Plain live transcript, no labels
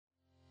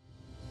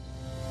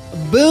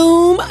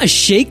Boom!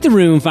 Shake the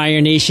room, Fire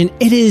Nation.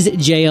 It is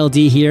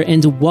JLD here,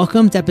 and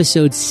welcome to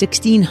episode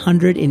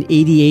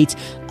 1688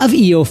 of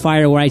EO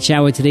Fire, where I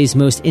chat with today's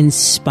most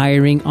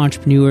inspiring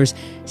entrepreneurs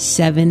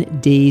 7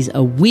 days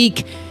a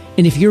week.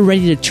 And if you're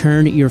ready to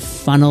turn your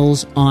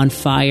funnels on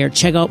fire,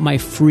 check out my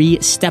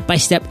free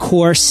step-by-step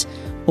course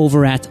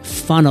over at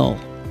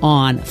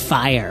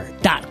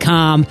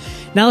funnelonfire.com.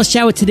 Now let's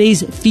chat with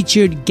today's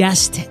featured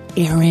guest,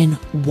 Aaron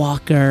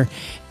Walker.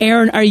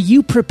 Aaron, are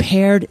you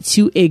prepared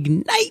to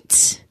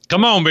ignite?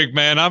 Come on, big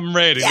man. I'm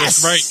ready.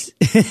 Yes. Let's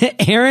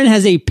break. Aaron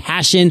has a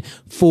passion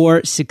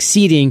for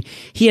succeeding.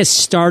 He has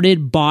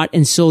started, bought,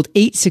 and sold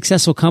 8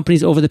 successful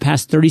companies over the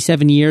past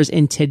 37 years.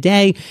 And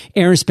today,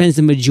 Aaron spends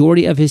the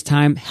majority of his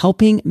time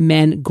helping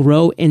men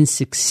grow in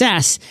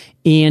success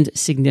and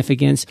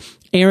significance.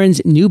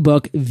 Aaron's new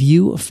book,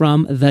 View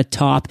from the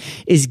Top,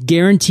 is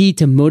guaranteed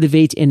to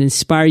motivate and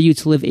inspire you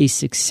to live a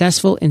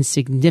successful and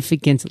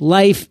significant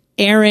life.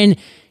 Aaron,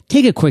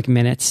 take a quick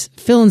minute,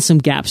 fill in some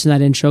gaps in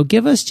that intro.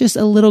 Give us just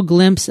a little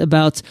glimpse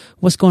about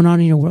what's going on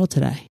in your world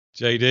today.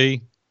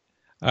 JD,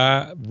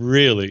 I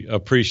really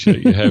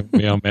appreciate you having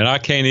me on, man. I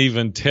can't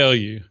even tell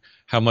you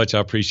how much I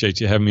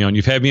appreciate you having me on.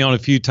 You've had me on a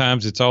few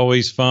times. It's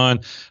always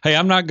fun. Hey,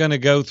 I'm not going to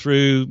go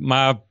through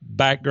my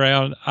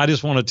background. I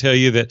just want to tell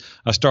you that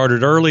I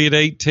started early at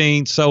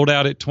 18, sold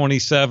out at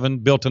 27,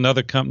 built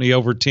another company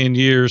over 10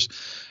 years,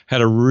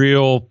 had a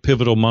real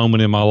pivotal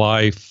moment in my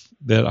life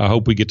that I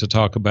hope we get to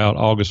talk about.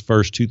 August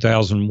 1st,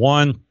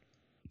 2001,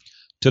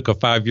 took a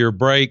 5-year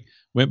break,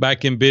 went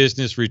back in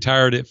business,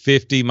 retired at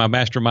 50. My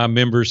mastermind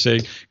members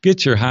said,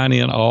 get your hind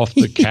end off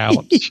the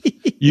couch.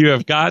 You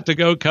have got to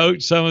go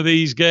coach some of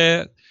these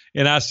guys.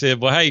 And I said,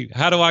 well, hey,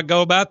 how do I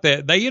go about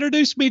that? They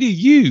introduced me to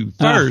you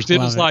first. It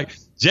was like,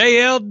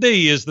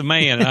 JLD is the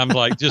man. And I'm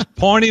like, just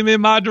point him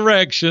in my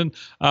direction.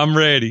 I'm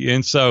ready.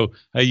 And so,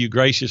 hey, you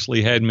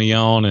graciously had me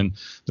on, and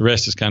the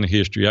rest is kind of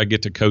history. I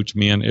get to coach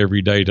men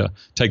every day to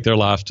take their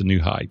lives to new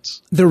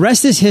heights. The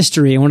rest is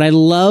history. And what I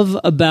love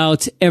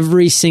about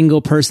every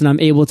single person I'm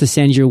able to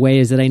send your way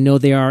is that I know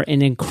they are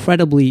in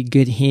incredibly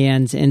good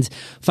hands. And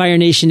Fire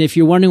Nation, if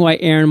you're wondering why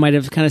Aaron might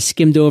have kind of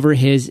skimmed over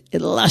his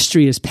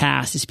illustrious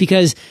past, it's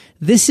because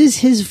this is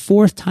his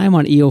 4th time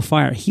on EO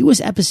Fire. He was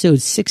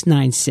episode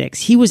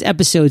 696. He was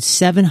episode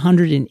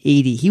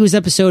 780. He was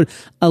episode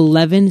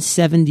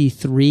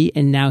 1173.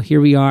 And now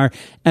here we are,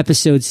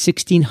 episode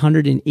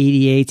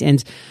 1688.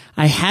 And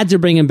I had to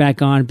bring him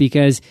back on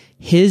because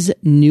his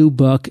new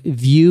book,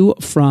 View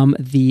from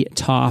the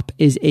Top,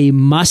 is a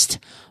must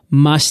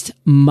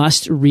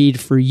read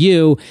for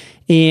you.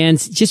 And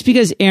just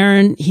because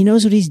Aaron, he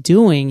knows what he's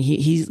doing.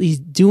 He's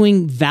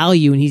doing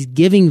value, and he's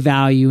giving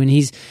value, and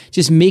he's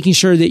just making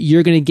sure that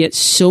you're going to get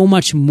so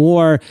much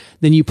more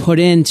than you put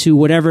into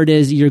whatever it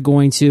is you're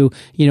going to,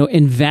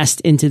 invest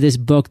into this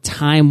book,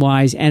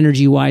 time-wise,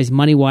 energy-wise,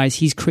 money-wise.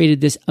 He's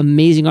created this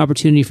amazing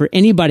opportunity for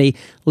anybody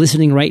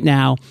listening right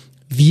now.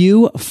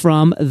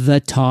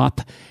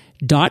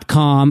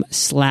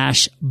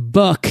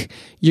 viewfromthetop.com/book.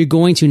 You're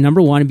going to,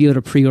 number one, be able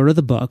to pre-order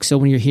the book. So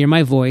when you hear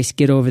my voice,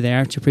 get over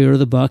there to pre-order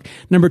the book.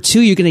 Number 2,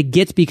 you're going to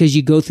get, because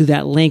you go through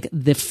that link,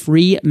 the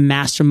free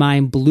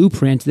mastermind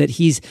blueprint that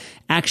he's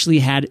actually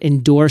had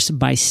endorsed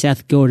by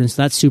Seth Godin.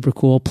 So that's super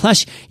cool.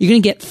 Plus, you're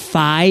going to get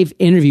 5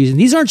 interviews. And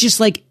these aren't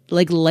just like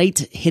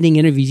light hitting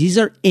interviews. These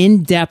are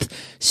in-depth,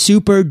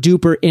 super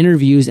duper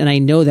interviews. And I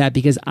know that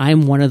because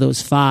I'm one of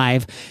those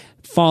 5,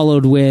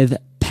 followed with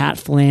Pat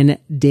Flynn,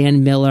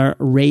 Dan Miller,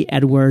 Ray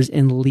Edwards,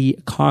 and Lee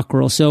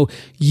Cockrell. So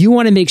you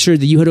want to make sure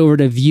that you head over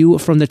to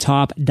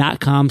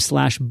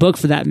viewfromthetop.com/book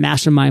for that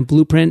mastermind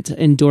blueprint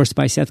endorsed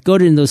by Seth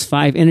Godin in those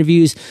 5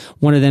 interviews,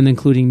 one of them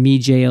including me,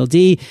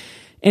 JLD.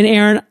 And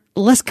Aaron,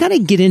 let's kind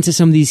of get into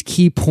some of these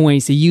key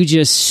points that you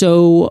just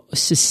so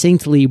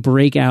succinctly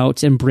break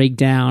out and break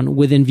down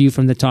within View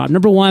from the Top.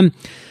 Number 1,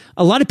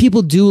 a lot of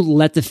people do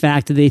let the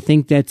fact that they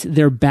think that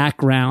their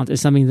background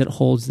is something that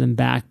holds them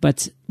back.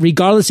 But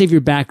regardless of your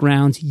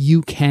background,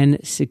 you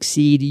can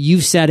succeed.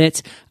 You've said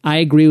it. I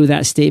agree with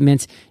that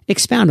statement.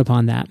 Expound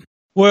upon that.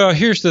 Well,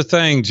 here's the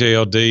thing,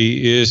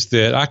 JLD, is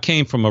that I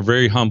came from a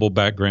very humble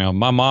background.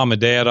 My mom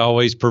and dad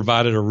always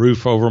provided a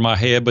roof over my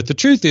head. But the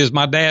truth is,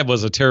 my dad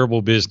was a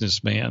terrible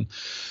businessman.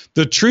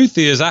 The truth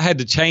is, I had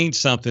to change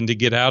something to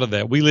get out of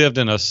that. We lived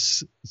in a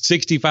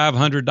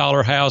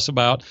 $6,500 house,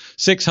 about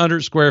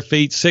 600 square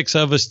feet. 6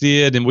 of us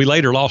did, and we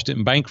later lost it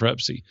in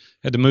bankruptcy.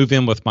 Had to move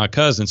in with my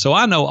cousin. So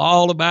I know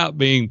all about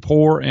being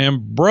poor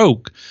and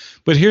broke.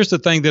 But here's the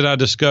thing that I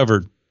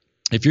discovered.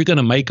 If you're going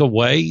to make a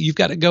way, you've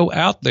got to go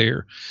out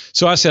there.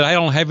 So I said, I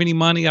don't have any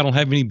money. I don't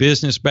have any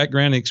business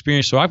background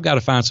experience. So I've got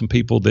to find some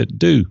people that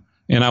do.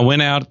 And I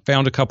went out,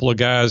 found a couple of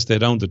guys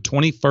that owned the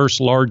 21st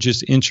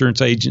largest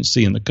insurance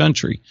agency in the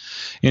country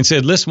and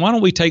said, listen, why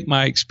don't we take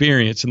my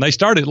experience? And they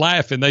started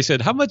laughing. They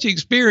said, how much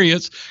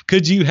experience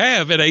could you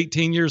have at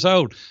 18 years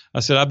old? I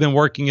said, I've been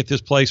working at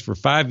this place for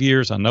 5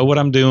 years. I know what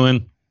I'm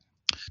doing.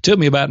 Took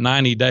me about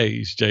 90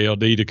 days,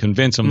 JLD, to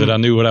convince them that I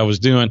knew what I was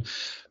doing.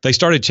 They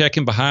started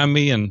checking behind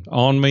me and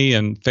on me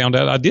and found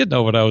out I did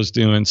know what I was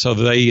doing. So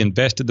they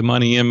invested the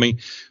money in me.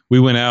 We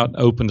went out,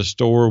 opened a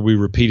store. We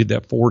repeated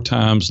that 4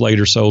 times,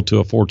 later sold to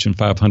a Fortune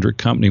 500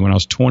 company when I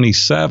was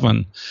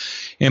 27.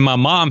 And my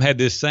mom had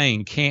this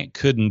saying, can't,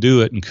 couldn't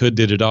do it, and could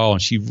did it all.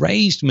 And she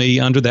raised me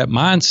under that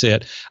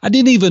mindset. I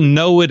didn't even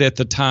know it at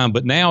the time,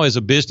 but now as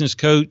a business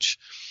coach,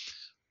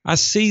 I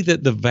see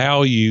that the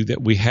value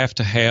that we have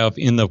to have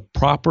in the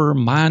proper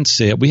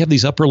mindset. We have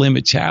these upper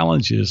limit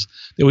challenges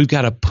that we've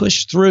got to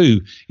push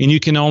through, and you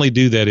can only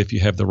do that if you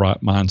have the right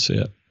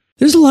mindset.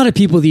 There's a lot of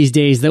people these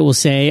days that will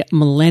say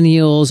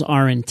millennials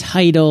are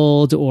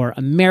entitled, or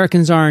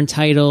Americans are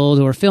entitled,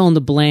 or fill in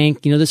the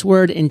blank. You know, this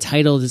word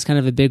entitled is kind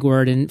of a big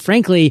word. And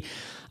frankly,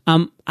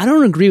 I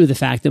don't agree with the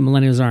fact that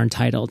millennials are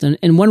entitled.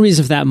 And one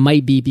reason for that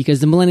might be because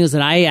the millennials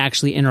that I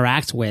actually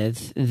interact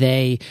with,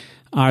 they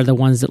are the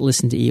ones that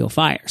listen to EO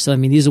Fire. So, I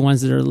mean, these are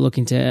ones that are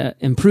looking to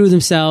improve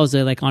themselves.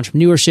 They like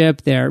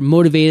entrepreneurship. They're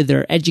motivated.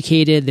 They're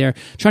educated. They're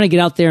trying to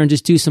get out there and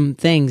just do some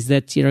things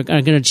that, you know,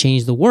 are going to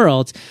change the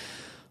world.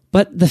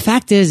 But the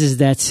fact is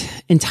that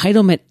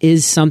entitlement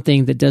is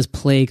something that does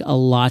plague a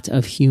lot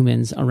of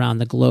humans around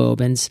the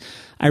globe. And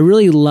I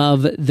really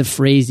love the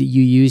phrase that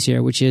you use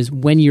here, which is,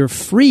 when you're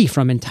free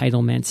from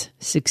entitlement,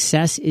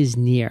 success is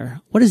near.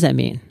 What does that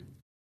mean?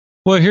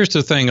 Well, here's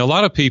the thing. A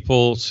lot of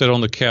people sit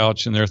on the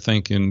couch and they're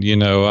thinking, you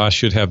know, I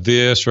should have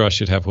this, or I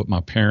should have what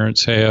my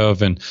parents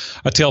have. And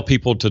I tell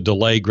people to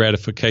delay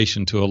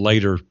gratification to a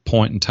later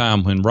point in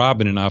time. When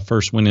Robin and I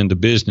first went into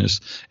business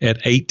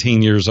at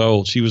 18 years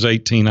old, she was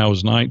 18, I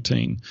was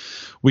 19.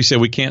 We said,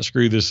 we can't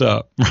screw this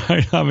up,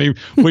 right? I mean,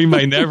 we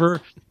may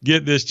never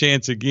get this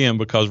chance again,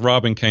 because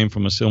Robin came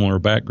from a similar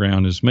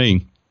background as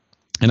me.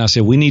 And I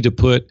said, we need to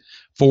put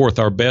forth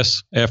our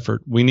best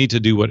effort. We need to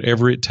do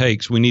whatever it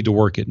takes. We need to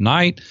work at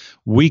night,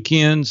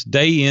 weekends,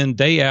 day in,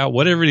 day out,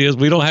 whatever it is.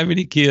 We don't have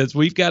any kids.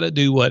 We've got to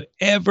do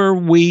whatever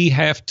we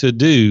have to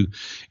do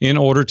in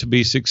order to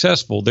be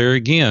successful. There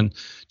again,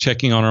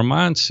 checking on our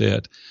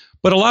mindset.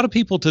 But a lot of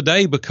people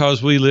today,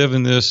 because we live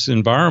in this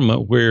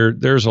environment where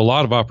there's a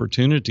lot of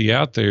opportunity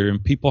out there,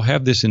 and people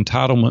have this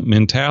entitlement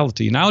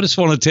mentality. And I just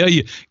want to tell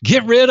you,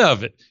 get rid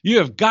of it. You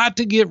have got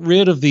to get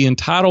rid of the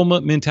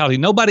entitlement mentality.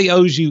 Nobody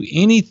owes you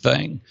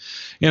anything.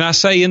 And I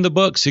say in the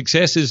book,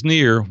 success is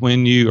near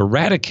when you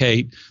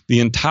eradicate the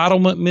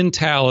entitlement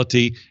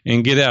mentality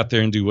and get out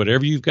there and do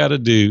whatever you've got to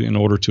do in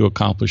order to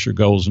accomplish your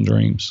goals and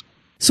dreams.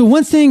 So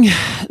one thing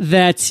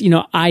that, you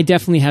know, I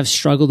definitely have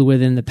struggled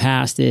with in the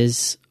past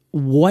is,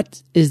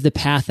 what is the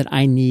path that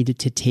I need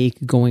to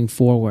take going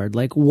forward?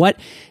 Like, what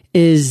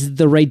is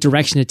the right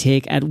direction to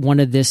take at one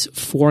of this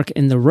fork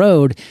in the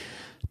road?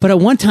 But at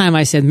one time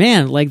I said,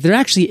 man, like, there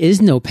actually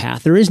is no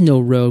path. There is no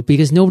road,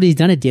 because nobody's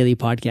done a daily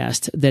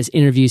podcast that's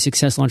interviewed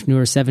successful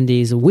entrepreneurs 7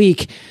 days a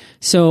week.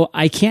 So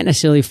I can't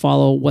necessarily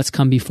follow what's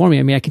come before me.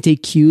 I mean, I can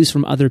take cues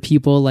from other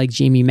people like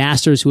Jamie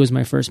Masters, who was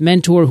my first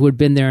mentor, who had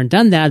been there and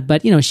done that.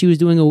 But, you know, she was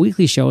doing a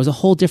weekly show. It was a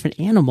whole different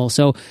animal.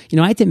 So, you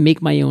know, I had to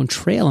make my own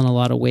trail in a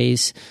lot of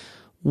ways.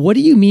 What do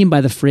you mean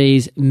by the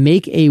phrase,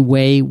 make a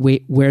way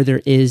where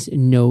there is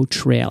no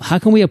trail? How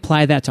can we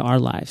apply that to our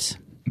lives?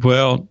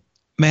 Well,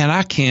 man,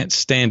 I can't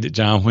stand it,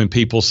 John, when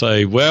people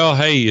say, well,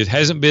 hey, it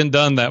hasn't been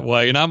done that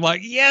way. And I'm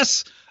like,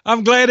 yes,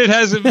 I'm glad it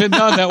hasn't been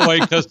done that way,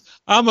 because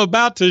I'm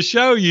about to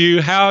show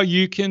you how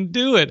you can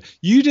do it.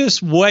 You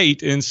just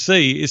wait and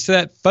see. It's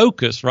that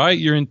focus, right?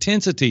 Your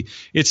intensity.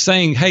 It's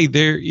saying, hey,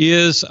 there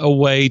is a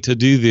way to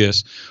do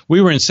this.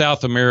 We were in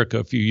South America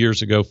a few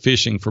years ago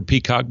fishing for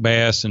peacock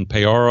bass and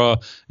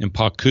peora and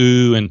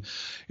pacu. And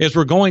as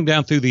we're going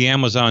down through the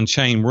Amazon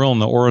chain, we're on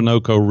the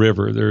Orinoco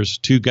River. There's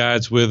 2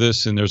 guides with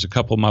us, and there's a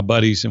couple of my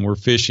buddies, and we're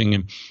fishing.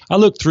 And I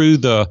looked through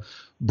the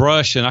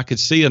brush and I could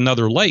see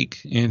another lake.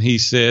 And he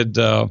said,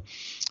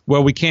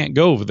 well, we can't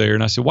go over there.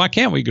 And I said, why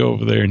can't we go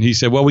over there? And he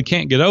said, well, we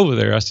can't get over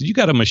there. I said, you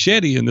got a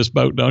machete in this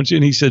boat, don't you?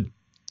 And he said,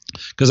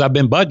 because I've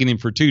been bugging him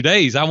for 2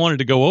 days. I wanted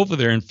to go over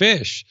there and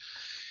fish.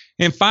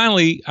 And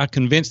finally, I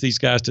convinced these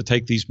guys to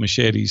take these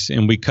machetes,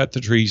 and we cut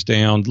the trees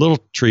down, little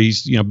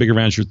trees, you know, big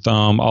around your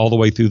thumb, all the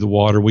way through the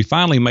water. We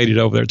finally made it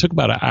over there. It took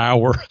about an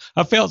hour.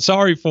 I felt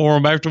sorry for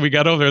them after we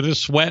got over there. They're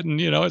sweating,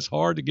 you know, it's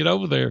hard to get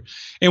over there.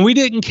 And we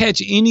didn't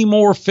catch any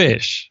more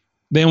fish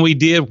than we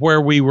did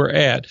where we were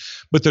at.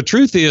 But the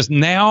truth is,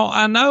 now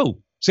I know.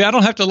 See, I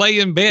don't have to lay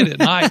in bed at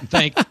night and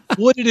think,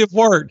 would it have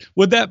worked?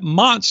 Would that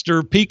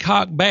monster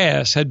peacock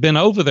bass had been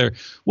over there?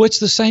 Well, it's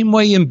the same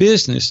way in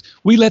business.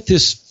 We let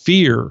this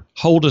fear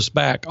hold us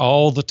back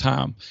all the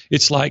time.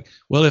 It's like,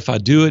 well, if I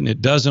do it and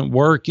it doesn't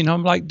work, you know,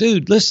 I'm like,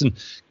 dude, listen,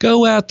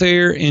 go out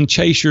there and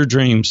chase your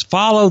dreams.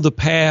 Follow the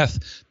path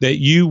that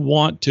you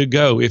want to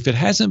go. If it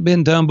hasn't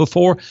been done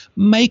before,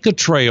 make a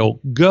trail.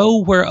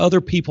 Go where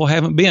other people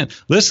haven't been.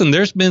 Listen,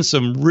 there's been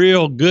some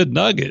real good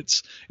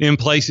nuggets in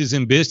places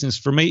in business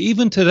for me.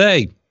 Even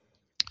today,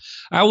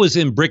 I was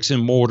in bricks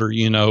and mortar,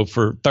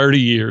 for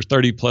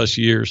 30 plus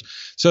years.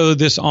 So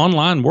this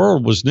online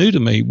world was new to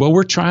me. Well,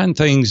 we're trying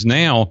things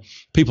now.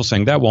 People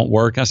saying that won't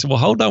work. I said, well,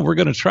 hold on, we're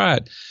going to try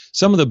it.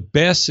 Some of the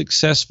best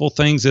successful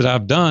things that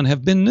I've done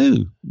have been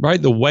new,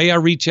 right? The way I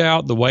reach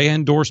out, the way I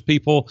endorse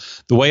people,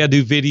 the way I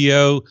do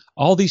video,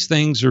 all these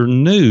things are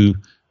new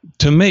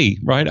to me,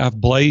 right? I've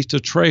blazed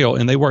a trail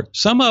and they work.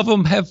 Some of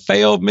them have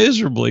failed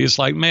miserably. It's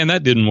like, man,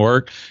 that didn't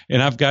work.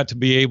 And I've got to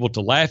be able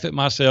to laugh at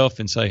myself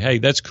and say, hey,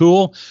 that's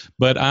cool,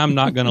 but I'm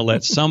not going to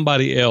let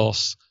somebody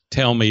else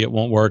tell me it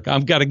won't work.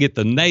 I've got to get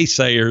the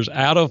naysayers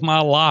out of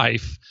my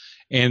life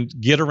and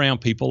get around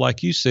people,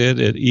 like you said,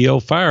 at EO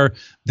Fire,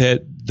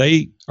 that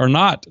they are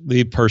not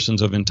the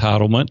persons of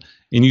entitlement,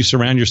 and you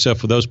surround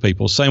yourself with those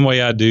people. Same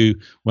way I do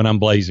when I'm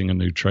blazing a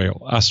new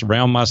trail. I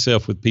surround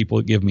myself with people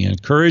that give me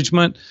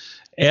encouragement,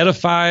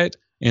 edify it,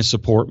 and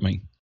support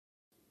me.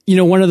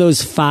 One of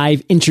those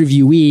 5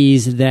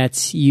 interviewees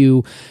that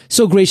you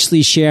so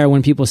graciously share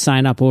when people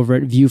sign up over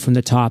at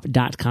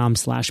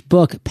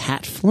viewfromthetop.com/book,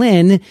 Pat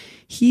Flynn,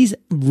 he's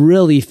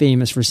really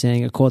famous for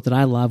saying a quote that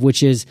I love,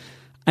 which is,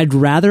 I'd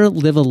rather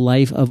live a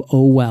life of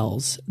oh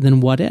wells than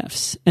what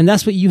ifs. And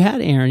that's what you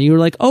had, Aaron. You were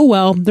like, oh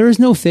well, there is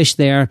no fish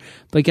there.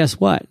 But guess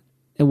what?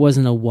 It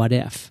wasn't a what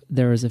if.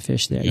 There was a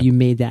fish there. Yeah. You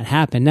made that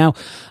happen. Now,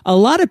 a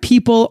lot of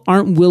people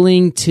aren't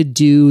willing to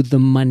do the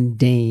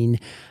mundane.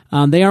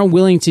 They aren't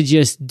willing to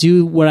just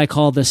do what I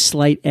call the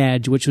slight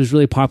edge, which was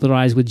really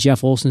popularized with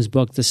Jeff Olson's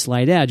book, The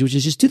Slight Edge, which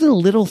is just do the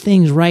little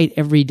things right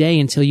every day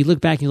until you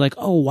look back and you're like,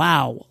 oh,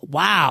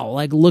 wow,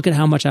 like look at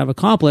how much I've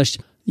accomplished.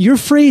 Your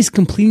phrase,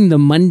 completing the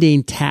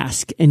mundane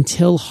task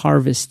until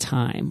harvest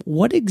time,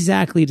 what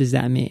exactly does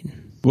that mean?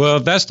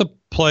 Well, that's the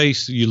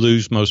place you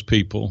lose most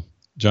people,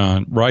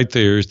 John. Right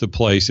there is the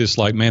place. It's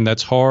like, man,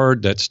 that's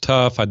hard. That's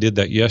tough. I did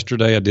that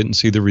yesterday. I didn't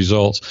see the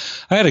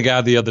results. I had a guy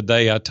the other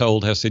day I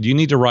said, you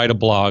need to write a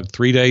blog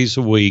 3 days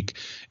a week.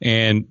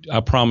 And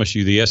I promise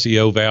you the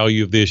SEO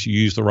value of this, you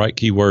use the right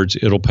keywords,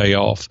 it'll pay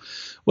off.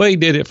 Well, he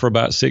did it for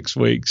about 6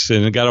 weeks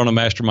and got on a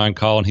mastermind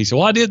call. And he said,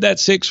 well, I did that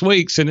 6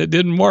 weeks and it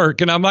didn't work.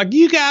 And I'm like,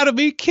 you got to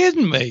be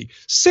kidding me.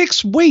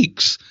 6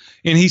 weeks.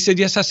 And he said,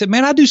 yes. I said,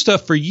 man, I do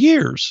stuff for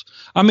years.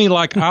 I mean,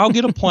 like I'll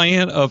get a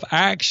plan of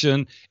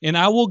action and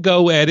I will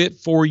go at it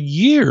for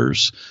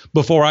years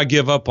before I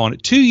give up on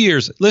it. 2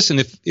 years. Listen,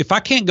 if I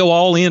can't go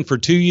all in for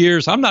 2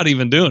 years, I'm not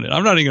even doing it.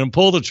 I'm not even going to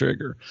pull the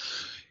trigger.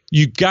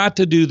 You got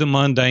to do the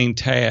mundane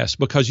task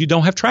because you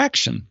don't have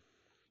traction.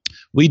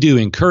 We do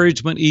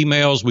encouragement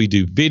emails. We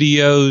do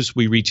videos.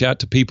 We reach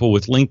out to people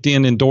with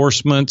LinkedIn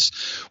endorsements.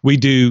 We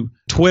do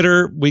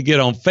Twitter. We get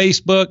on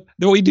Facebook.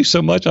 We do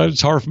so much,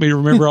 it's hard for me to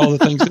remember all the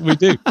things that we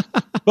do.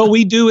 But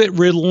we do it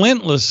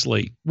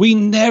relentlessly. We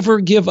never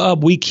give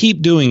up. We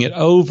keep doing it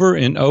over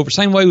and over.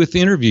 Same way with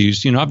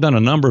interviews. I've done a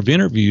number of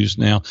interviews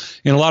now,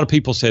 and a lot of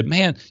people said,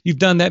 man, you've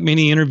done that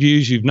many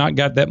interviews. You've not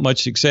got that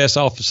much success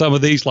off of some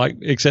of these, like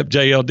except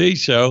JLD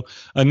show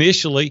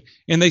initially.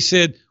 And they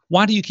said,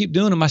 why do you keep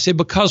doing them? I said,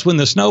 because when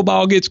the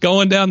snowball gets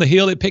going down the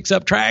hill, it picks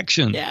up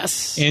traction.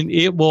 Yes. And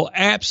it will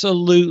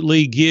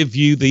absolutely give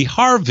you the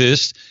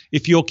harvest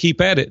if you'll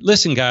keep at it.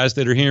 Listen, guys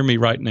that are hearing me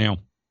right now,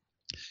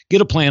 get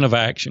a plan of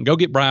action. Go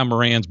get Brian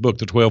Moran's book,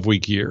 The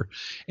 12-Week Year,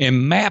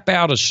 and map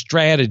out a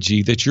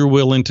strategy that you're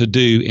willing to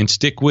do and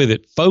stick with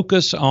it.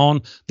 Focus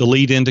on the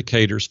lead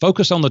indicators.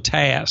 Focus on the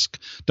task.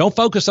 Don't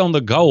focus on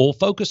the goal.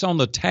 Focus on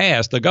the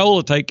task. The goal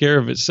will take care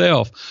of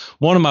itself.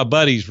 One of my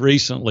buddies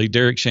recently,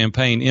 Derek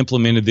Champagne,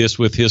 implemented this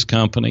with his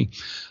company,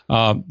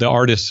 the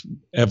Artist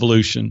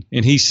Evolution.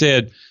 And he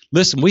said,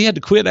 listen, we had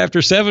to quit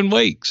after 7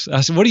 weeks. I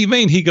said, what do you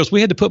mean? He goes,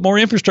 we had to put more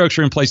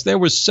infrastructure in place. There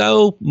was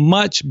so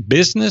much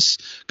business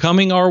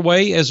coming our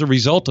way as a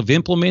result of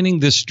implementing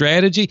this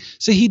strategy.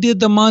 So he did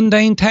the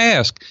mundane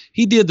task.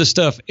 He did the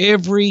stuff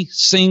every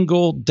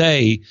single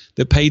day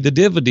that paid the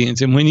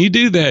dividends. And when you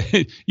do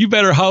that, you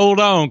better hold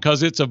on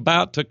because it's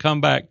about to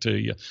come back to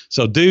you.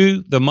 So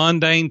do the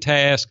mundane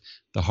task.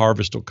 The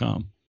harvest will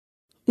come.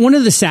 One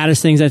of the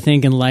saddest things I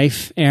think in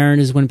life, Aaron,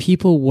 is when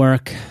people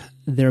work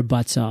their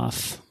butts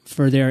off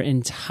for their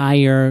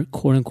entire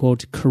quote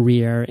unquote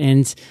career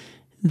and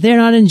they're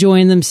not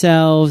enjoying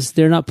themselves.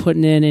 They're not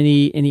putting in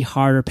any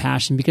heart or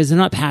passion because they're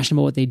not passionate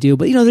about what they do,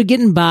 but they're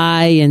getting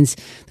by and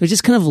they're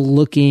just kind of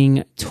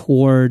looking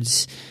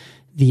towards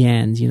the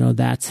end,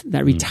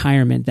 that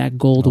retirement, that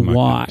gold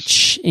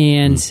watch. Gosh.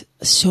 And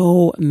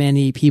so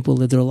many people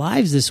live their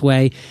lives this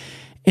way.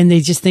 And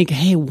they just think,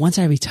 hey, once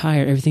I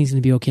retire, everything's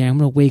going to be okay. I'm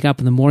going to wake up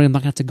in the morning. I'm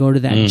not going to have to go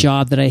to that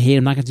job that I hate.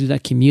 I'm not going to do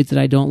that commute that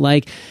I don't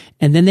like.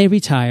 And then they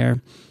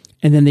retire,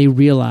 and then they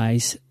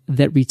realize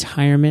that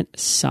retirement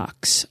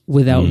sucks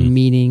without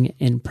meaning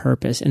and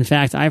purpose. In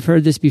fact, I've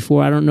heard this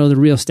before. I don't know the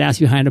real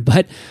stats behind it,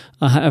 but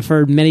I've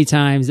heard many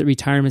times that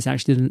retirement is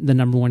actually the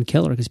number one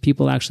killer because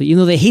people actually, even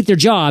though they hate their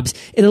jobs,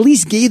 it at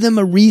least gave them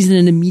a reason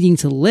and a meaning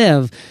to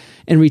live.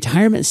 And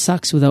retirement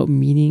sucks without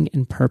meaning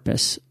and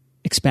purpose.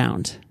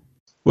 Expound.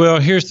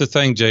 Well, here's the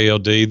thing,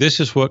 JLD. This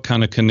is what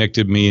kind of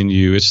connected me and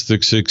you. It's the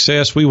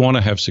success. We want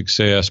to have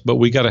success, but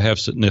we got to have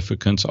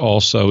significance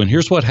also. And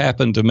here's what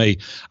happened to me.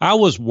 I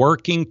was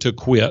working to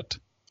quit.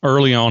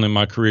 early on in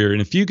my career.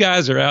 And if you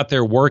guys are out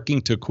there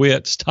working to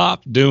quit,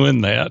 stop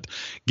doing that.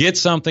 Get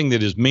something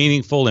that is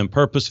meaningful and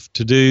purposeful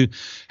to do.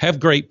 Have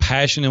great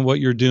passion in what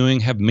you're doing.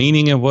 Have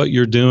meaning in what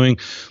you're doing.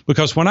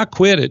 Because when I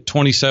quit at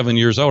 27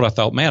 years old, I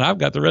thought, man, I've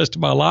got the rest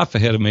of my life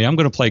ahead of me. I'm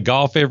going to play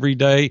golf every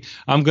day.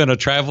 I'm going to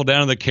travel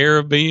down to the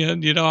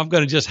Caribbean. I'm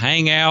going to just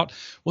hang out.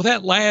 Well,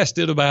 that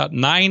lasted about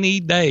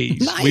 90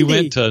 days. 90. We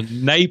went to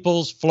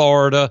Naples,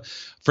 Florida.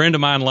 Friend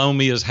of mine loaned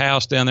me his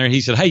house down there.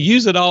 He said, hey,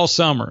 use it all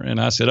summer. And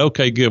I said,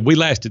 okay, good. We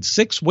lasted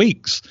 6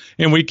 weeks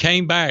and we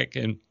came back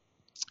and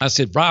I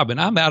said, Robin,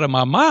 I'm out of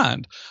my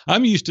mind.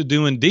 I'm used to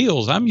doing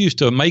deals. I'm used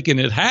to making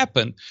it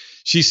happen.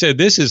 She said,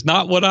 this is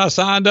not what I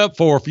signed up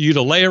for you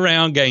to lay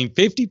around, gain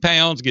 50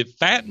 pounds, get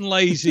fat and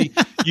lazy.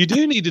 You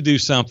do need to do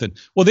something.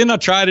 Well, then I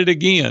tried it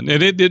again,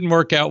 and it didn't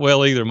work out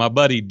well either. My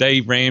buddy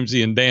Dave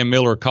Ramsey and Dan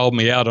Miller called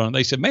me out on it.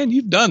 They said, man,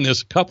 you've done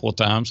this a couple of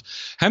times.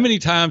 How many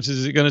times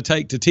is it going to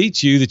take to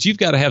teach you that you've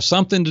got to have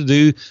something to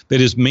do that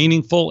is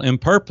meaningful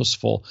and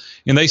purposeful?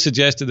 And they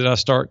suggested that I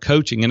start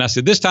coaching. And I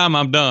said, this time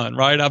I'm done,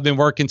 right? I've been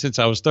working since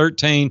I was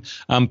 13.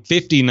 I'm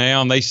 50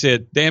 now. And they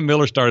said, Dan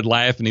Miller started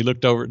laughing. He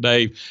looked over at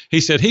Dave.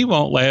 He said, he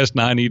won't last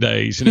 90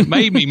 days. And it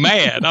made me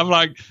mad. I'm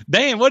like,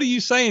 Dan, what are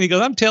you saying? He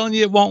goes, I'm telling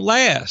you it won't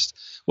last.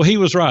 Well, he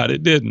was right.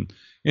 It didn't.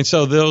 And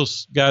so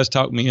those guys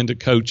talked me into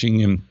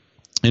coaching and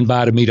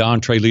invited me to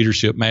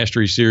EntreLeadership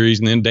Mastery Series.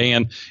 And then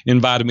Dan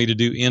invited me to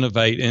do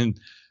Innovate. And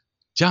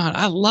John,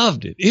 I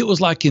loved it. It was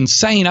like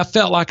insane. I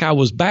felt like I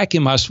was back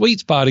in my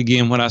sweet spot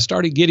again when I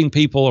started getting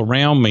people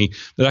around me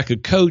that I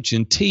could coach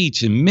and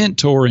teach and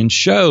mentor and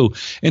show.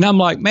 And I'm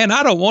like, man,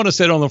 I don't want to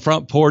sit on the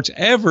front porch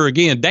ever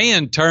again.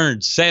 Dan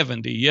turned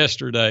 70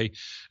 yesterday.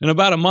 And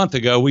about a month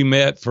ago, we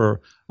met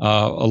for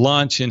a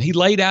lunch, and he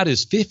laid out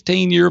his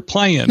 15-year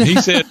plan. He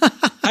said,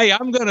 hey,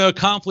 I'm going to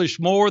accomplish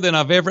more than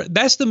I've ever.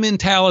 That's the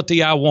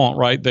mentality I want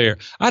right there.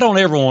 I don't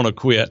ever want to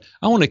quit.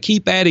 I want to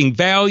keep adding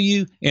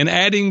value and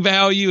adding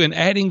value and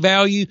adding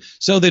value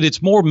so that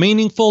it's more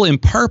meaningful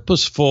and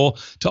purposeful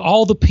to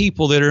all the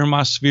people that are in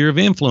my sphere of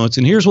influence.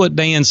 And here's what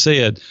Dan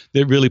said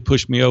that really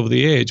pushed me over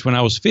the edge. When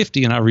I was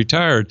 50 and I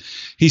retired,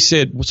 he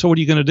said, well, so what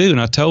are you going to do?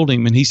 And I told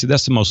him, and he said,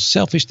 that's the most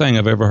selfish thing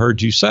I've ever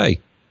heard you say.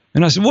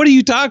 And I said, what are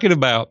you talking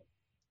about?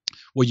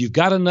 Well, you've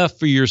got enough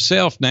for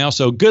yourself now,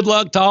 so good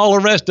luck to all the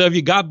rest of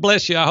you. God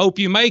bless you. I hope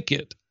you make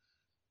it.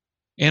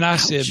 And I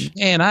said,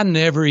 man, I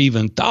never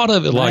even thought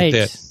of it like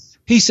that.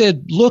 He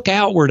said, look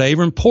outward,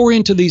 Abram, pour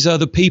into these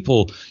other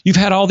people. You've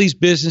had all these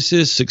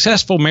businesses,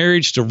 successful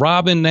marriage to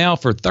Robin now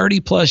for 30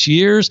 plus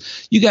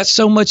years. You got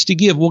so much to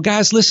give. Well,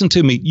 guys, listen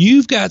to me.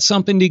 You've got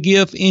something to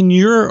give in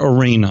your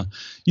arena.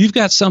 You've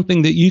got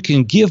something that you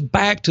can give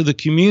back to the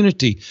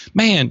community.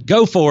 Man,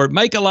 go for it.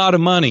 Make a lot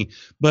of money.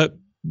 But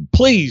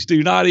please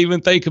do not even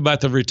think about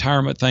the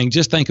retirement thing.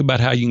 Just think about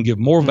how you can give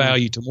more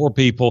value to more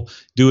people.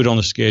 Do it on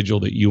the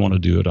schedule that you want to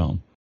do it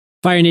on.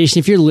 Fire Nation,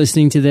 if you're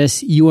listening to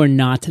this, you are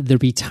not the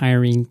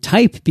retiring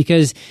type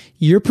because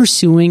you're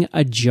pursuing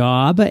a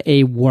job,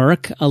 a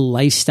work, a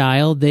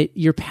lifestyle that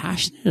you're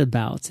passionate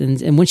about.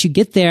 And once you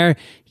get there,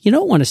 you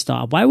don't want to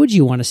stop. Why would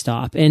you want to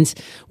stop? And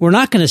we're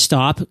not going to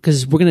stop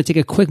because we're going to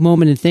take a quick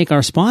moment and thank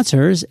our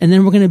sponsors, and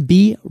then we're going to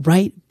be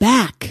right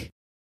back.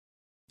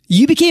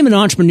 You became an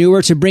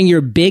entrepreneur to bring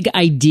your big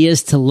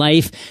ideas to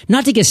life,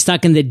 not to get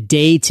stuck in the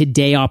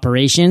day-to-day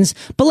operations.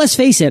 But let's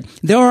face it,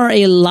 there are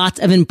a lot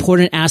of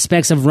important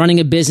aspects of running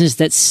a business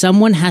that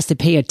someone has to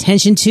pay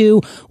attention to.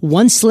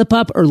 One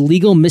slip-up or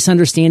legal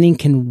misunderstanding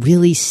can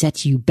really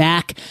set you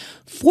back.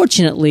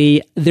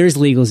 Fortunately, there's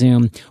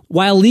LegalZoom.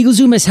 While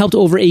LegalZoom has helped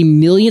over 1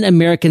 million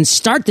Americans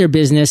start their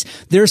business,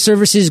 their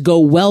services go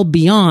well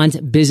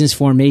beyond business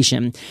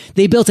formation.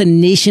 They built a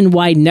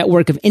nationwide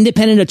network of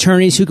independent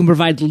attorneys who can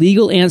provide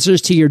legal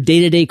answers to your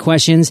day-to-day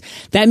questions.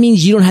 That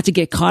means you don't have to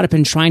get caught up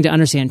in trying to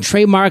understand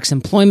trademarks,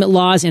 employment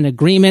laws, and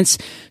agreements.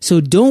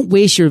 So don't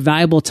waste your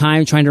valuable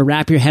time trying to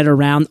wrap your head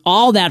around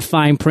all that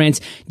fine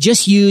print.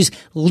 Just use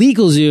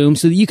LegalZoom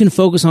so that you can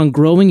focus on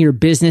growing your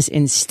business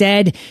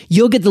instead.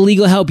 You'll get the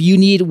legal help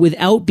you need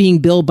without being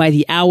billed by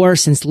the hour,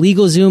 since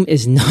LegalZoom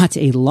is not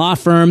a law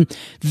firm.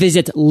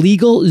 Visit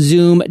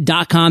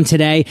LegalZoom.com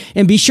today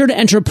and be sure to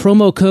enter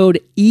promo code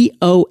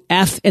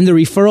EOF in the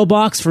referral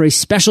box for a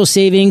special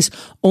savings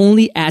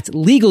only at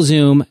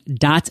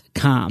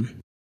LegalZoom.com.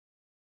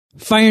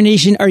 Fire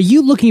Nation, are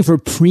you looking for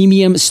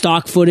premium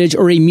stock footage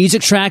or a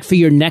music track for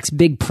your next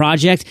big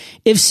project?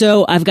 If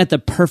so, I've got the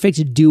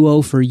perfect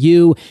duo for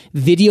you,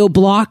 Video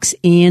Blocks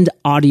and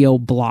Audio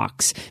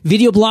Blocks.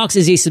 Video Blocks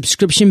is a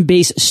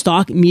subscription-based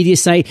stock media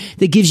site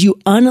that gives you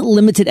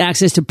unlimited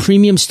access to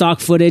premium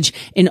stock footage,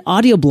 and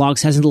Audio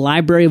Blocks has a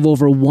library of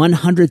over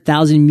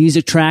 100,000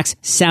 music tracks,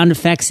 sound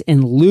effects,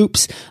 and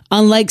loops.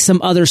 Unlike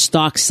some other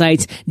stock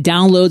sites,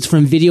 downloads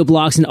from Video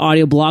Blocks and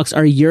Audio Blocks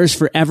are yours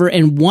forever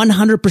and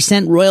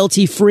 100% royalty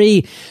royalty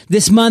free.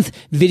 This month,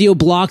 Video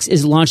Blocks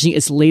is launching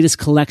its latest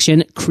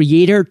collection,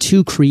 Creator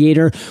to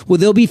Creator, where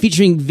they'll be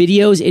featuring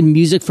videos and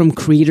music from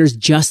creators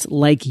just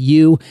like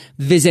you.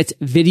 Visit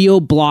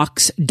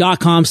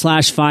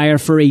videoblocks.com/fire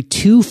for a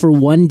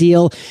 2-for-1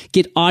 deal.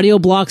 Get audio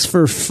blocks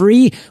for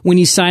free when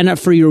you sign up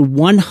for your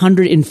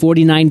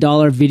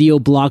 $149 Video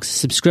Blocks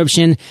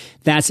subscription.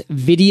 That's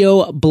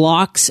Video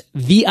Blocks,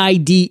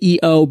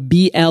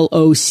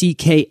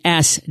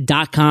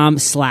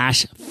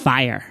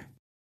 videoblocks.com/fire.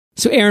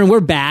 So Aaron,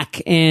 we're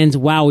back, and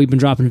wow, we've been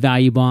dropping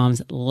value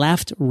bombs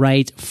left,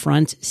 right,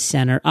 front,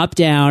 center, up,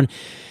 down.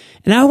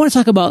 And I want to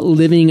talk about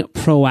living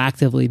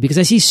proactively, because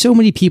I see so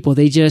many people,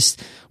 they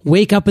just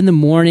wake up in the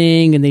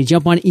morning and they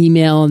jump on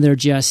email and they're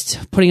just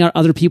putting out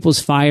other people's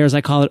fires.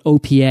 I call it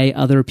OPA,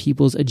 other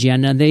people's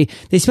agenda. And they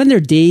spend their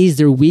days,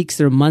 their weeks,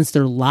 their months,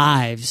 their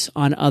lives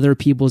on other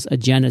people's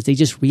agendas. They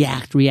just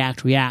react.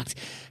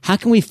 How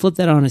can we flip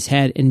that on its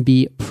head and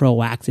be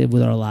proactive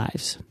with our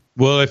lives?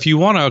 Well, if you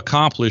want to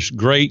accomplish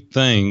great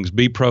things,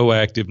 be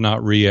proactive,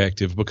 not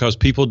reactive, because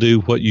people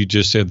do what you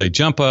just said. They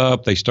jump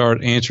up, they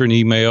start answering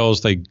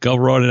emails, they go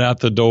running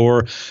out the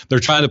door, they're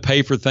trying to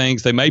pay for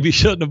things they maybe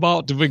shouldn't have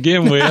bought to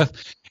begin with.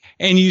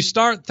 And you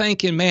start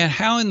thinking, man,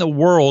 how in the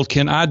world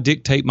can I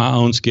dictate my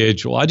own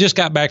schedule? I just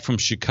got back from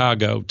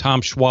Chicago.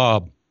 Tom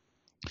Schwab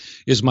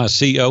is my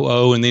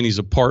COO, and then he's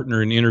a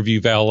partner in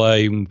Interview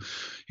Valet.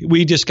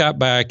 We just got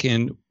back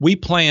and we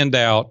planned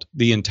out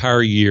the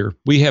entire year.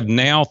 We have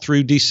now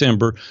through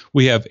December,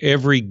 we have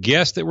every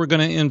guest that we're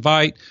going to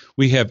invite.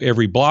 We have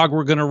every blog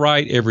we're going to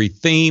write, every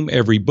theme,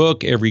 every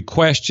book, every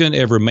question,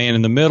 every man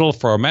in the middle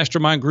for our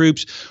mastermind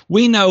groups.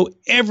 We know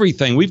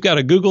everything. We've got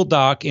a Google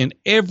Doc and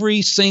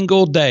every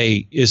single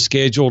day is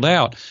scheduled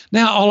out.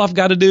 Now, all I've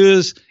got to do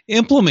is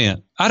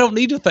implement. I don't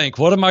need to think,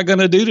 what am I going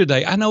to do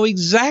today? I know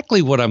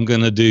exactly what I'm going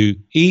to do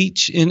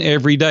each and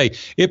every day.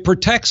 It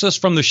protects us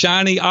from the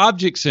shiny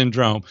object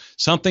syndrome.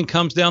 Something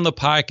comes down the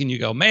pike and you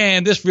go,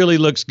 man, this really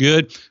looks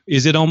good.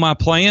 Is it on my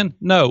plan?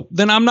 No,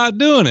 then I'm not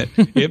doing it.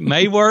 It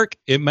may work.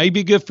 It may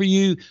be good for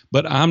you,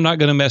 but I'm not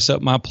going to mess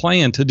up my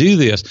plan to do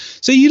this.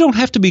 So you don't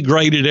have to be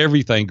great at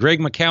everything. Greg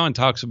McKeown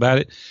talks about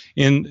it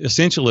in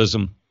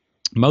Essentialism.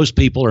 Most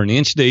people are an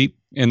inch deep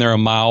and they're a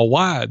mile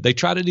wide. They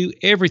try to do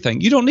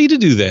everything. You don't need to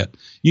do that.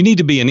 You need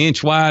to be an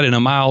inch wide and a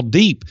mile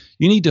deep.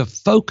 You need to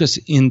focus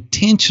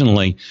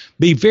intentionally.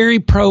 Be very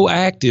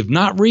proactive,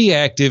 not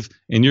reactive,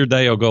 and your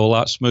day will go a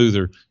lot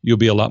smoother. You'll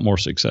be a lot more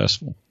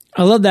successful.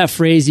 I love that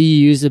phrase you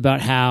used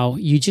about how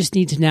you just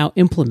need to now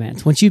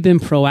implement. Once you've been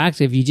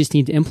proactive, you just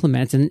need to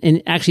implement.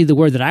 And actually the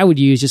word that I would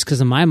use, just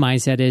because of my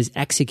mindset, is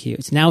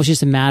execute. Now it's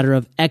just a matter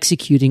of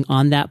executing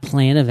on that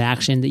plan of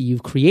action that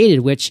you've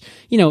created, which,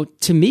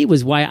 to me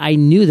was why I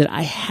knew that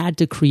I had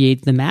to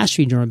create the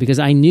Mastery Journal, because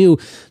I knew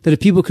that if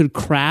people could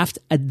craft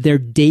their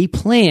day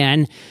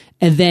plan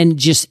and then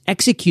just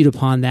execute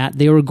upon that,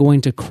 they were going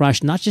to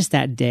crush not just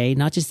that day,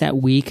 not just that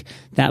week,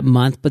 that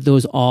month, but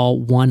those all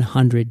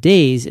 100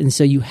 days. And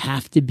so you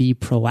have to be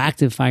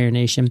proactive, Fire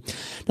Nation.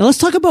 Now let's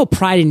talk about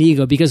pride and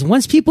ego, because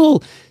once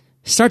people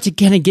start to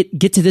kind of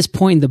get to this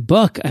point in the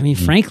book, I mean,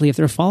 frankly, if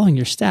they're following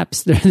your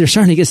steps, they're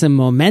starting to get some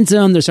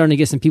momentum. They're starting to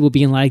get some people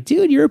being like,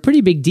 dude, you're a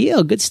pretty big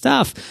deal. Good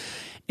stuff.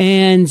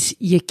 And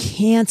you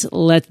can't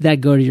let that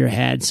go to your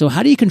head. So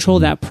how do you control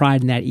that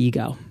pride and that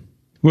ego?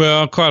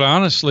 Well, quite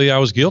honestly, I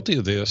was guilty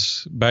of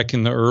this back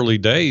in the early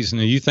days. And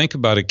you think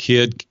about a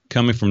kid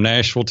coming from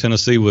Nashville,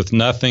 Tennessee with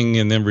nothing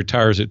and then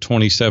retires at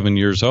 27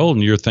 years old.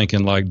 And you're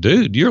thinking like,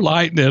 dude, you're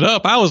lighting it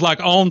up. I was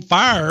like on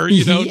fire,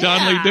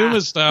 John Lee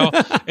Dumas style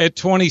at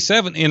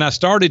 27. And I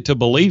started to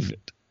believe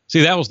it.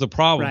 See, that was the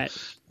problem.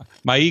 Right.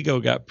 My ego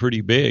got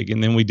pretty big.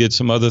 And then we did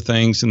some other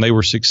things and they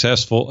were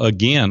successful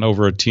again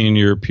over a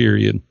 10-year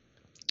period.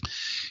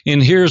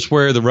 And here's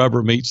where the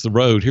rubber meets the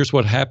road. Here's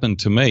what happened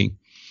to me.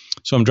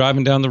 So I'm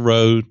driving down the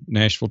road,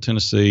 Nashville,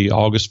 Tennessee,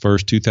 August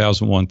 1st,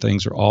 2001.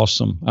 Things are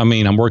awesome. I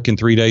mean, I'm working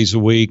 3 days a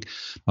week.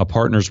 My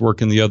partner's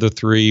working the other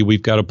 3.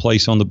 We've got a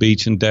place on the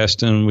beach in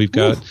Destin. We've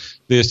got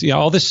this,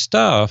 all this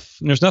stuff.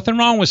 And there's nothing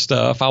wrong with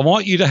stuff. I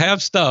want you to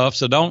have stuff.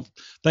 So don't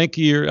think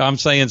I'm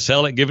saying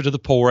sell it, give it to the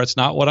poor. That's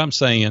not what I'm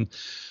saying.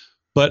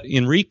 But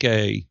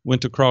Enrique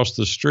went across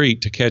the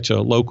street to catch a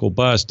local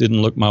bus,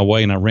 didn't look my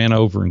way, and I ran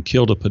over and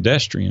killed a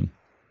pedestrian.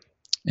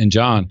 And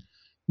John,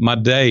 my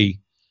day,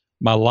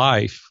 my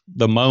life,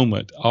 the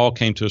moment, all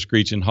came to a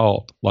screeching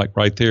halt, like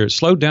right there. It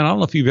slowed down. I don't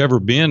know if you've ever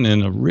been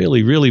in a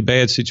really, really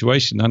bad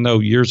situation. I know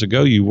years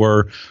ago you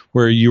were,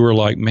 where you were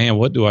like, man,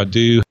 what do I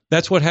do?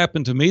 That's what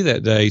happened to me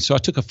that day. So I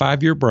took a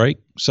 5-year break,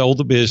 sold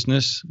the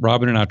business.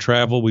 Robin and I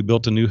traveled. We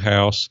built a new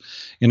house.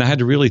 And I had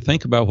to really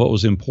think about what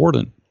was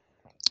important.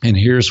 And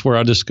here's where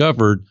I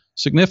discovered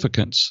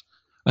significance.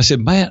 I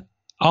said, man,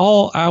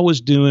 all I was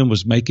doing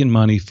was making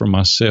money for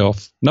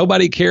myself.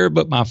 Nobody cared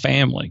but my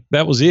family.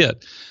 That was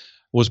it.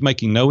 Was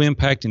making no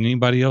impact in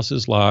anybody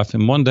else's life.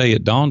 And one day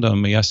it dawned on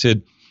me. I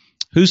said,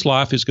 whose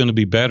life is going to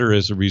be better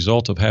as a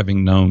result of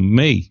having known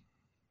me?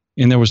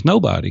 And there was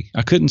nobody.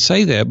 I couldn't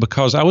say that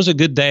because I was a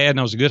good dad and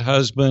I was a good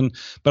husband,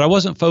 but I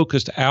wasn't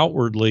focused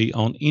outwardly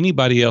on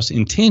anybody else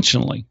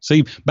intentionally.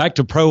 See, back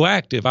to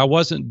proactive, I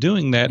wasn't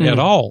doing that at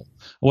all.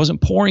 I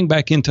wasn't pouring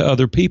back into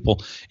other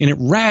people, and it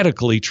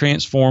radically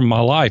transformed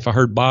my life. I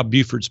heard Bob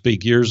Buford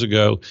speak years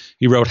ago.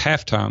 He wrote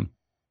Halftime.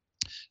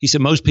 He said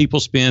most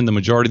people spend the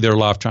majority of their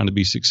life trying to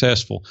be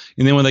successful.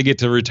 And then when they get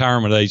to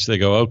retirement age, they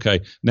go, okay,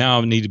 now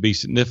I need to be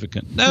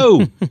significant.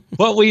 No,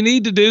 what we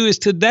need to do is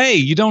today.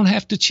 You don't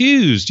have to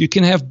choose. You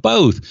can have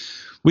both.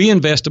 We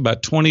invest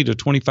about 20 to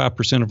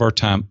 25% of our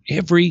time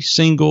every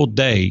single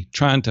day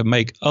trying to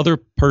make other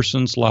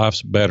person's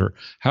lives better.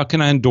 How can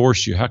I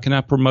endorse you? How can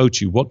I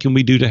promote you? What can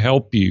we do to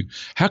help you?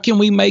 How can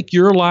we make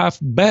your life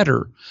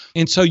better?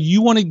 And so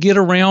you want to get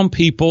around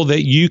people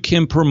that you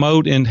can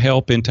promote and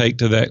help and take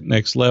to that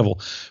next level.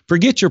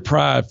 Forget your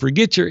pride.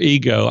 Forget your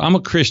ego. I'm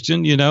a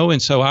Christian,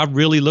 and so I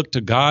really look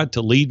to God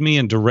to lead me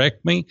and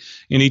direct me.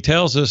 And he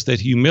tells us that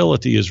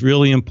humility is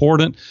really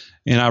important.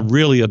 And I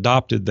really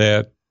adopted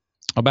that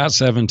about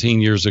 17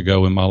 years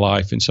ago in my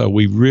life. And so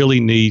we really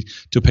need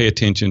to pay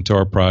attention to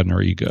our pride and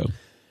our ego.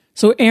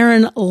 So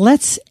Aaron,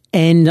 let's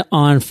end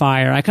on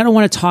fire. I kind of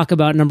want to talk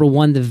about, number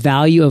one, the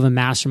value of a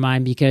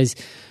mastermind, because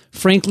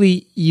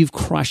frankly, you've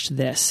crushed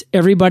this.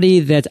 Everybody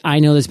that I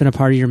know that's been a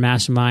part of your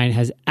mastermind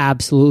has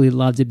absolutely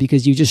loved it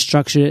because you just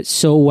structured it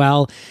so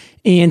well.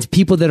 And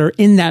people that are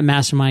in that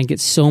mastermind get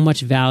so much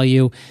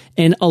value.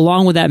 And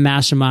along with that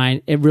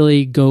mastermind, it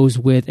really goes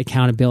with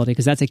accountability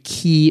because that's a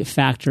key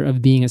factor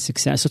of being a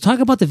success. So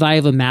talk about the value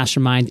of a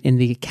mastermind and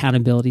the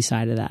accountability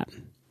side of that.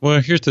 Well,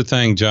 here's the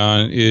thing,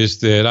 John, is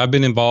that I've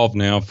been involved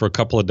now for a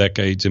couple of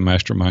decades in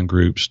mastermind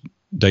groups.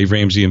 Dave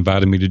Ramsey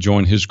invited me to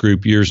join his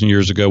group years and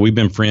years ago. We've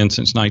been friends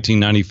since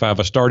 1995.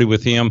 I started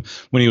with him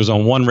when he was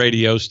on one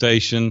radio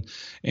station,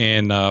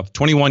 and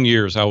 21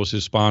 years I was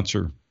his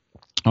sponsor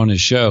on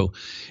his show.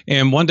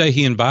 And one day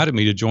he invited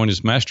me to join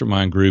his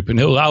mastermind group, and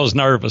I was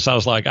nervous. I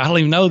was like, I don't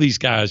even know these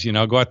guys.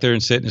 I'll go out there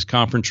and sit in his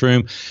conference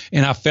room,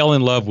 and I fell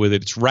in love with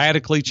it. It's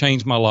radically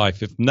changed my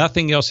life. If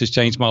nothing else has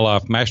changed my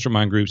life,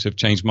 mastermind groups have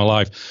changed my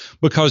life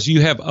because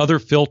you have other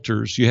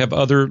filters, you have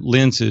other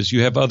lenses,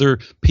 you have other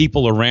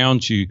people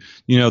around you.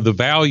 The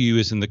value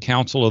is in the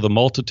counsel of the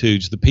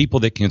multitudes, the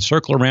people that can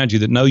circle around you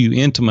that know you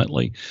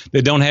intimately,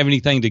 that don't have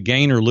anything to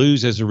gain or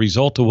lose as a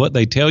result of what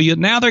they tell you.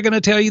 Now they're going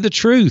to tell you the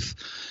truth.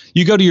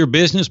 You go to your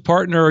business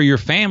partner or your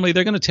family,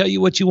 they're going to tell you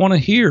what you want to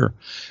hear.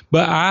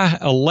 But I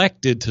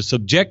elected to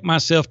subject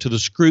myself to the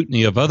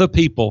scrutiny of other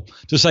people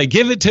to say,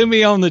 give it to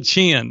me on the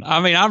chin. I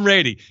mean, I'm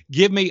ready.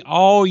 Give me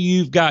all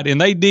you've got. And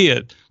they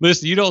did.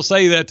 Listen, you don't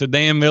say that to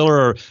Dan Miller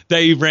or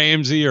Dave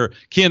Ramsey or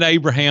Ken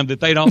Abraham that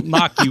they don't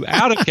knock you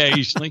out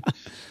occasionally.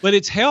 But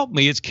it's helped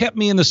me. It's kept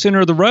me in the center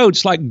of the road.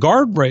 It's like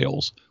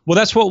guardrails. Well,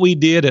 that's what we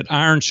did at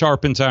Iron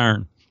Sharpens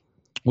Iron.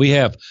 We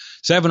have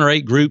 7 or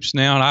 8 groups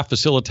now, and I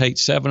facilitate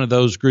 7 of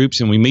those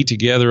groups, and we meet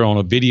together on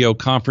a video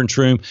conference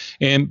room.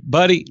 And,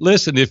 buddy,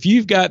 listen, if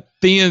you've got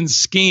thin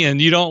skin,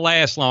 you don't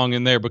last long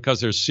in there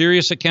because there's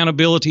serious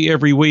accountability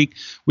every week.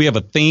 We have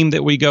a theme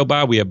that we go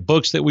by. We have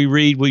books that we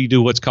read. We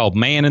do what's called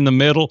Man in the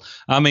Middle.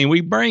 I mean,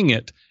 we bring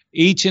it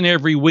each and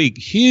every week.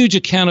 Huge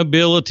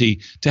accountability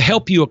to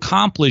help you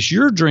accomplish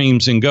your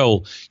dreams and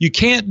goal. You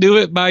can't do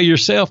it by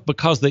yourself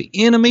because the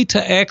enemy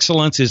to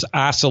excellence is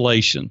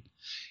isolation.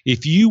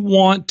 If you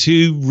want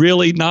to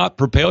really not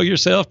propel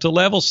yourself to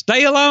levels,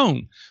 stay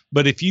alone.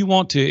 But if you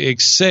want to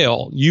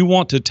excel, you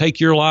want to take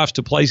your lives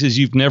to places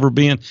you've never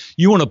been,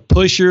 you want to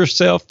push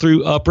yourself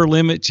through upper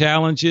limit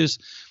challenges,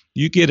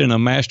 you get in a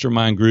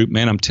mastermind group,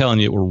 man, I'm telling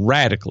you, it will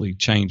radically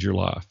change your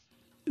life.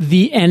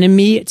 The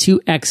enemy to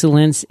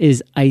excellence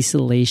is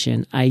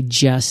isolation. I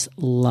just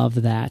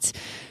love that.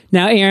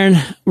 Now, Aaron,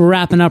 we're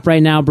wrapping up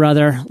right now,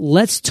 brother.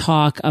 Let's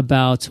talk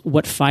about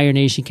what Fire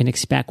Nation can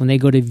expect when they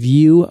go to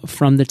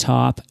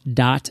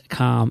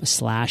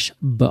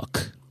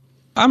viewfromthetop.com/book.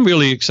 I'm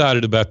really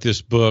excited about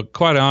this book.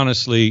 Quite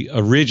honestly,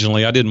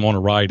 originally, I didn't want to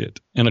write it.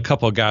 And a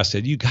couple of guys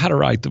said, you got to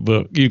write the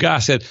book. You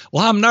guys said,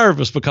 well, I'm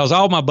nervous because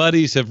all my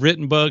buddies have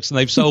written books and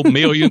they've sold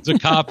millions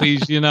of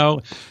copies, And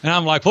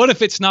I'm like, what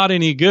if it's not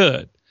any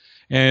good?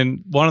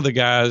 And one of the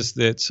guys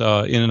that's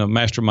in a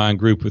mastermind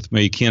group with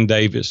me, Ken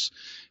Davis,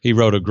 he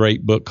wrote a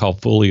great book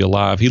called Fully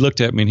Alive. He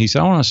looked at me and he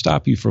said, I want to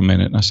stop you for a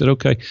minute. And I said,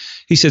 okay.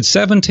 He said,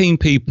 17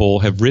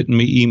 people have written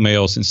me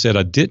emails and said,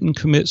 I didn't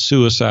commit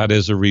suicide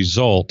as a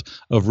result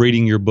of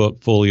reading your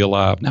book, Fully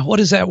Alive. Now, what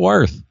is that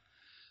worth?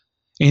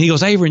 And he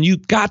goes, Aaron,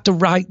 you've got to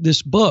write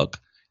this book.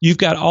 You've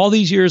got all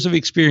these years of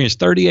experience,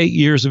 38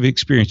 years of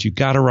experience. You've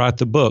got to write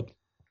the book.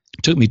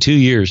 It took me 2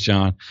 years,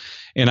 John.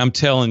 And I'm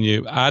telling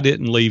you, I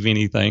didn't leave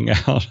anything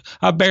out.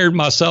 I buried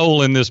my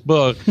soul in this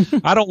book.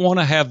 I don't want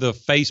to have the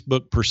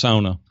Facebook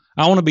persona.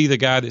 I want to be the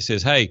guy that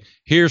says, hey,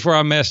 here's where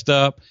I messed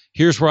up.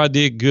 Here's where I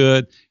did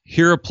good.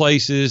 here are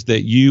places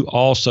that you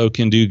also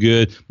can do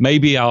good.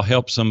 Maybe I'll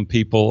help some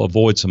people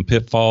avoid some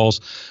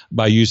pitfalls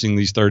by using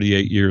these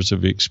 38 years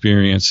of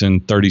experience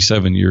and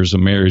 37 years of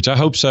marriage. I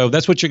hope so.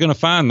 That's what you're going to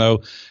find,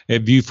 though,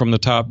 at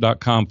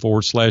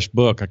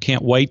viewfromthetop.com/book. I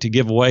can't wait to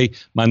give away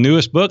my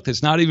newest book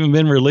that's not even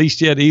been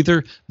released yet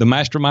either, The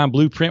Mastermind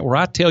Blueprint, where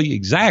I tell you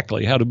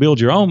exactly how to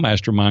build your own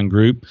mastermind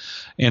group.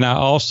 And I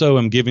also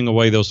am giving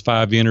away those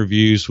 5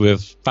 interviews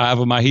with 5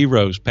 of my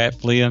heroes,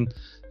 Pat Flynn,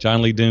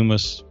 John Lee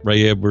Dumas,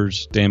 Ray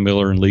Edwards, Dan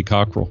Miller, and Lee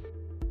Cockrell.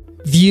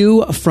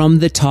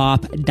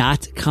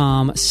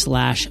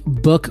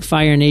 Viewfromthetop.com/book,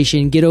 Fire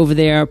Nation. Get over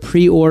there,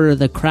 pre-order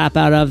the crap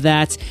out of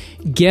that,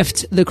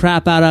 gift the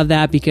crap out of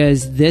that,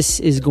 because this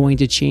is going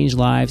to change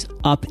lives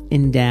up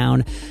and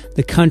down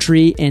the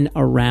country and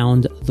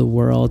around the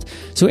world.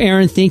 So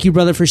Aaron, thank you,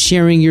 brother, for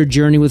sharing your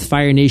journey with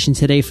Fire Nation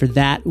today. For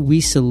that,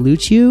 we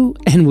salute you,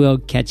 and we'll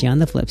catch you on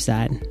the flip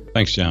side.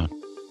 Thanks, John.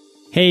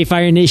 Hey,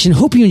 Fire Nation.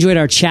 Hope you enjoyed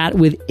our chat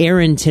with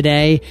Aaron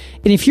today.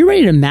 And if you're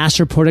ready to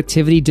master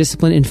productivity,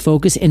 discipline, and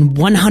focus in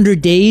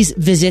 100 days,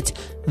 visit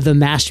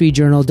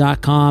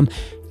themasteryjournal.com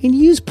and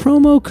use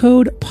promo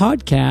code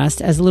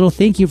podcast as a little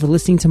thank you for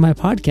listening to my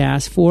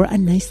podcast for a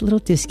nice little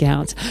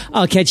discount.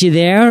 I'll catch you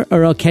there,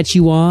 or I'll catch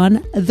you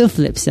on the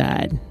flip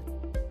side.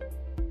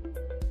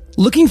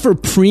 Looking for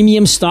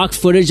premium stock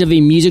footage of a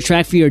music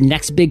track for your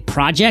next big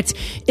project?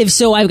 If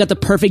so, I've got the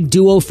perfect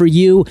duo for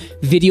you,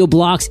 Video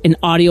Blocks and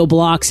Audio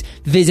Blocks.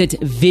 Visit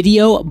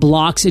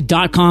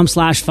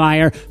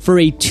videoblocks.com/fire for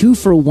a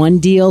 2-for-1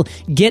 deal.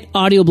 Get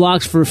Audio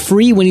Blocks for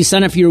free when you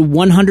sign up for your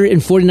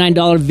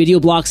 $149 Video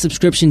Blocks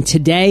subscription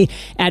today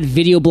at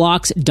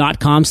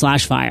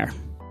videoblocks.com/fire.